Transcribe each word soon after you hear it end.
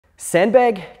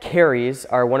Sandbag carries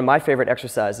are one of my favorite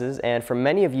exercises, and for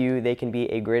many of you, they can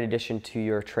be a great addition to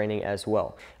your training as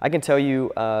well. I can tell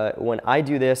you when I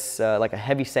do this, like a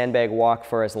heavy sandbag walk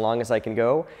for as long as I can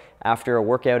go after a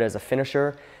workout as a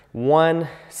finisher, one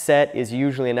set is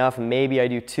usually enough. Maybe I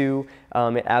do two.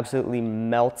 It absolutely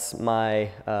melts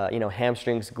my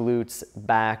hamstrings, glutes,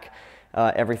 back.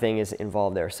 Everything is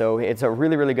involved there. So it's a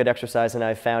really, really good exercise, and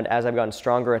I've found as I've gotten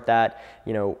stronger at that,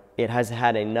 it has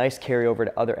had a nice carryover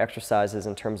to other exercises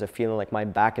in terms of feeling like my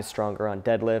back is stronger on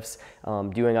deadlifts,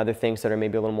 doing other things that are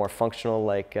maybe a little more functional,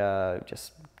 like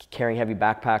just carrying heavy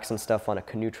backpacks and stuff on a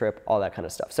canoe trip, all that kind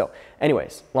of stuff. So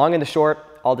anyways, long and the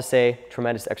short, all to say,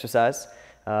 tremendous exercise.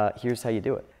 Here's how you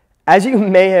do it. As you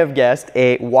may have guessed,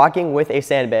 walking with a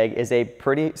sandbag is a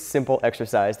pretty simple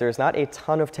exercise. There's not a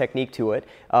ton of technique to it,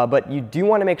 but you do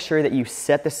want to make sure that you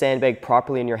set the sandbag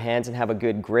properly in your hands and have a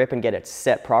good grip and get it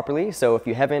set properly. So if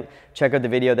you haven't, check out the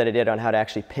video that I did on how to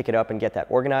actually pick it up and get that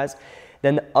organized.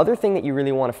 Then the other thing that you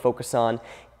really want to focus on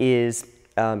is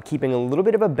keeping a little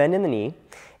bit of a bend in the knee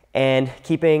and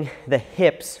keeping the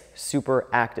hips super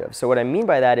active. So what I mean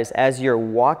by that is as you're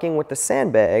walking with the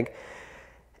sandbag,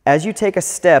 as you take a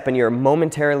step and you're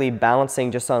momentarily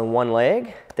balancing just on one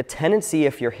leg, the tendency,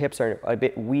 if your hips are a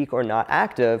bit weak or not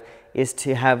active, is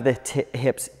to have the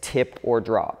hips tip or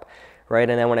drop, right?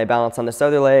 And then when I balance on this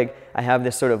other leg, I have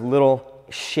this sort of little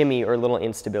shimmy or little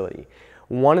instability.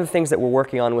 One of the things that we're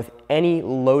working on with any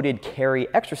loaded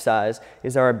carry exercise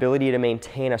is our ability to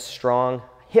maintain a strong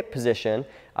hip position,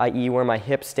 i.e. where my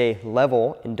hips stay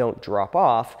level and don't drop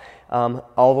off,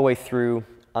 all the way through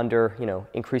under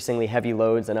increasingly heavy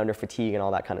loads and under fatigue and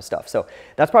all that kind of stuff. So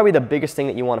that's probably the biggest thing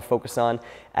that you want to focus on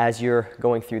as you're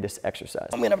going through this exercise.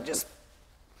 I'm gonna just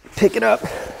pick it up,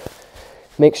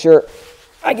 make sure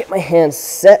I get my hands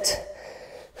set,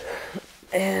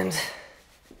 and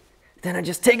then I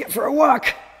just take it for a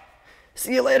walk.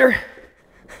 See you later.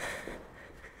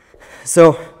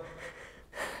 So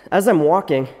as I'm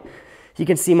walking, you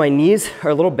can see my knees are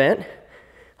a little bent.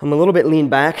 I'm a little bit leaned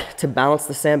back to balance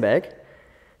the sandbag.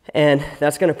 And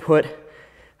that's going to put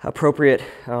appropriate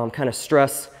kind of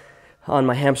stress on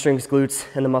my hamstrings, glutes,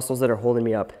 and the muscles that are holding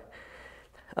me up.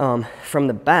 From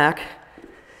the back,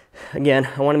 again,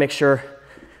 I want to make sure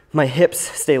my hips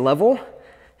stay level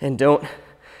and don't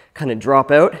kind of drop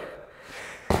out.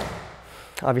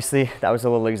 Obviously, that was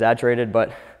a little exaggerated,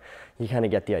 but you kind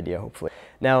of get the idea, hopefully.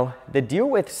 Now, the deal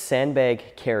with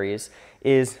sandbag carries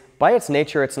is, by its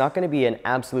nature, it's not going to be an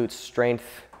absolute strength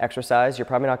exercise. You're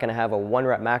probably not going to have a 1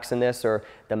 rep max in this or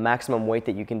the maximum weight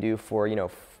that you can do for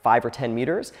 5 or 10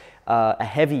 meters. A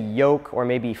heavy yoke or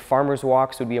maybe farmer's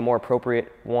walks would be a more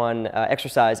appropriate one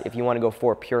exercise if you want to go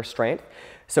for pure strength.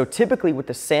 So typically with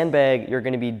the sandbag, you're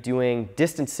going to be doing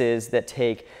distances that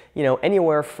take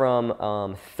anywhere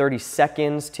from 30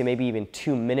 seconds to maybe even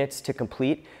 2 minutes to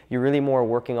complete. You're really more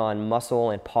working on muscle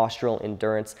and postural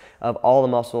endurance of all the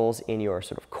muscles in your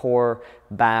sort of core,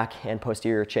 back, and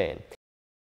posterior chain.